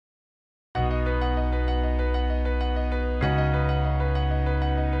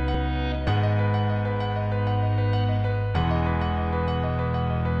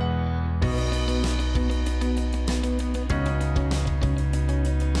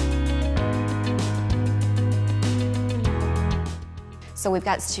So we've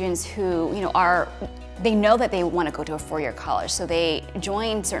got students who, they know that they want to go to a four-year college, so they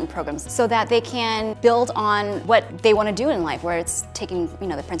join certain programs so that they can build on what they want to do in life, where it's taking,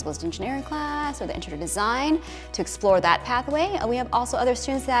 the principles of engineering class or the intro to design to explore that pathway. And we have also other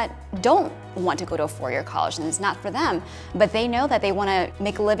students that don't want to go to a four-year college and it's not for them, but they know that they want to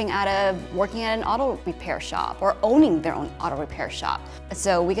make a living out of working at an auto repair shop or owning their own auto repair shop.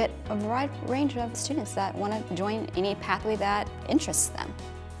 So we get a wide range of students that want to join any pathway that interests them.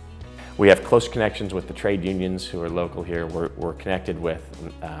 We have close connections with the trade unions who are local here. We're connected with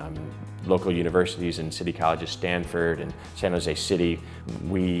local universities and city colleges, Stanford and San Jose City.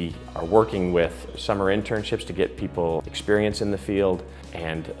 We are working with summer internships to get people experience in the field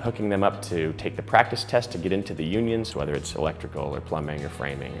and hooking them up to take the practice test to get into the unions, whether it's electrical or plumbing or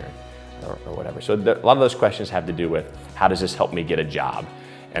framing or whatever. So a lot of those questions have to do with, how does this help me get a job?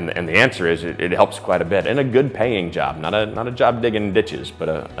 And the answer is it helps quite a bit, and a good paying job, not a job digging ditches, but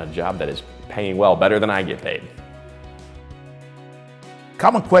a job that is paying well, better than I get paid.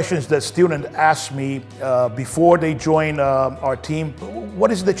 Common questions that students ask me before they join our team: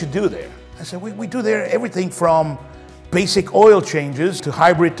 what is it that you do there? I said, we do there everything from basic oil changes to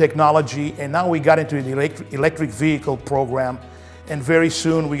hybrid technology, and now we got into the electric vehicle program, and very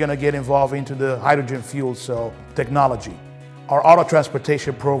soon we're going to get involved into the hydrogen fuel cell technology. Our auto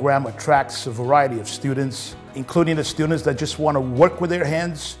transportation program attracts a variety of students, including the students that just want to work with their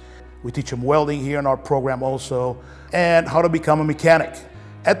hands. We teach them welding here in our program also, and how to become a mechanic.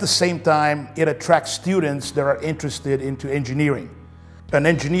 At the same time, it attracts students that are interested into engineering. An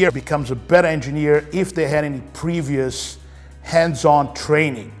engineer becomes a better engineer if they had any previous hands-on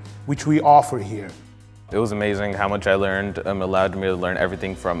training, which we offer here. It was amazing how much I learned. Allowed me to learn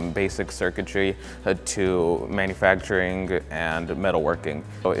everything from basic circuitry to manufacturing and metalworking.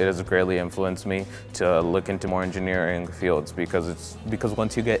 So it has greatly influenced me to look into more engineering fields because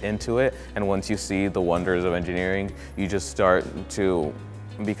once you get into it and once you see the wonders of engineering, you just start to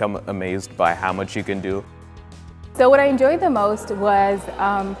become amazed by how much you can do. So what I enjoyed the most was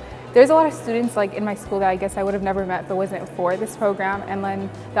there's a lot of students in my school that I guess I would have never met if it wasn't for this program, and then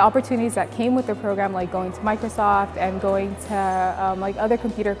the opportunities that came with the program, like going to Microsoft and going to other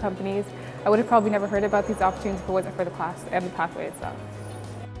computer companies, I would have probably never heard about these opportunities if it wasn't for the class and the pathway itself.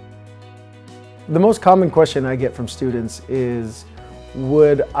 The most common question I get from students is,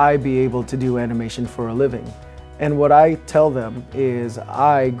 would I be able to do animation for a living? And what I tell them is,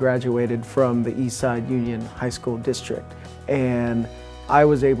 I graduated from the Eastside Union High School District, and I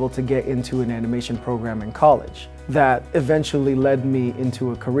was able to get into an animation program in college that eventually led me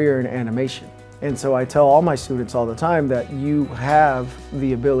into a career in animation. And so I tell all my students all the time that you have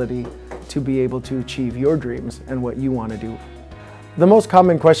the ability to be able to achieve your dreams and what you want to do. The most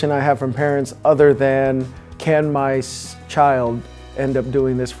common question I have from parents, other than can my child end up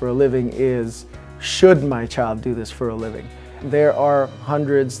doing this for a living, is should my child do this for a living? There are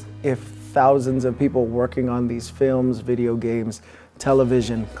hundreds, if thousands of people working on these films, video games,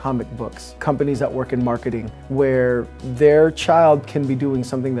 television, comic books, companies that work in marketing, where their child can be doing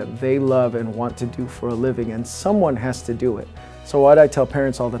something that they love and want to do for a living, and someone has to do it. So what I tell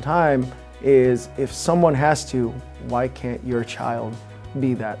parents all the time is, if someone has to, why can't your child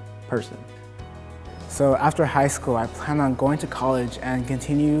be that person? So after high school, I plan on going to college and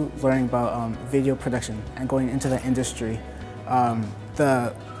continue learning about video production and going into the industry.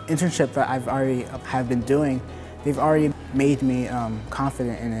 The internship that I've already have been doing, they've already made me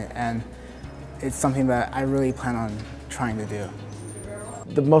confident in it, and it's something that I really plan on trying to do.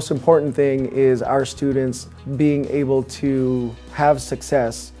 The most important thing is our students being able to have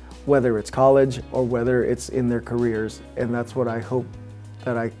success, whether it's college or whether it's in their careers, and that's what I hope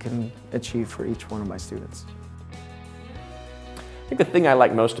that I can achieve for each one of my students. I think the thing I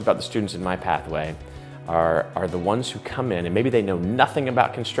like most about the students in my pathway are the ones who come in and maybe they know nothing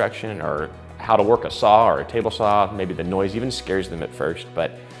about construction or how to work a saw or a table saw. Maybe the noise even scares them at first,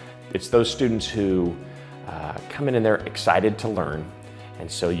 but it's those students who come in and they're excited to learn.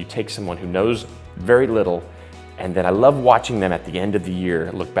 And so you take someone who knows very little, and then I love watching them at the end of the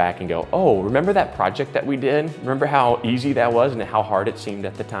year look back and go, oh, remember that project that we did? Remember how easy that was and how hard it seemed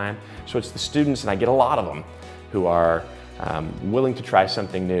at the time? So it's the students, and I get a lot of them, who are willing to try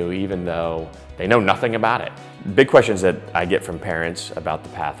something new even though they know nothing about it. Big questions that I get from parents about the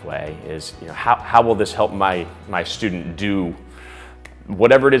pathway is, how will this help my student do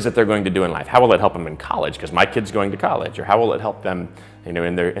whatever it is that they're going to do in life? How will it help them in college, because my kid's going to college? Or how will it help them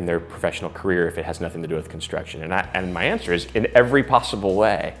in their professional career if it has nothing to do with construction? And my answer is, in every possible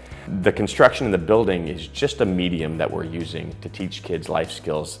way. The construction and the building is just a medium that we're using to teach kids life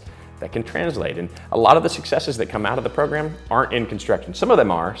skills that can translate. And a lot of the successes that come out of the program aren't in construction. Some of them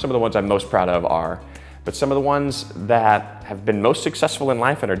are, some of the ones I'm most proud of are, but some of the ones that have been most successful in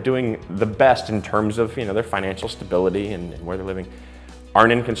life and are doing the best in terms of their financial stability and where they're living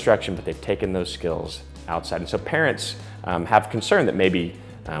aren't in construction, but they've taken those skills outside. And so parents have concern that maybe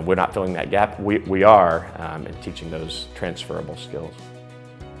we're not filling that gap. We are in teaching those transferable skills.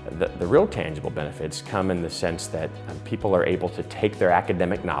 The real tangible benefits come in the sense that people are able to take their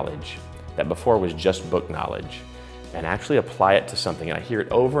academic knowledge that before was just book knowledge and actually apply it to something. And I hear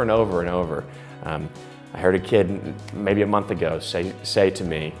it over and over and over. I heard a kid maybe a month ago say to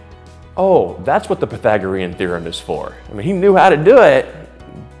me, "Oh, that's what the Pythagorean theorem is for." I mean, he knew how to do it,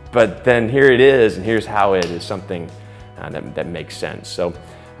 but then here it is, and here's how it is something that makes sense. So,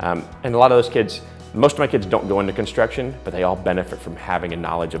 and a lot of those kids, most of my kids don't go into construction, but they all benefit from having a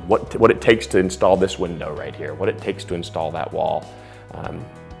knowledge of what it takes to install this window right here, what it takes to install that wall.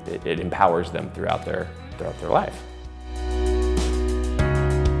 It empowers them throughout their life.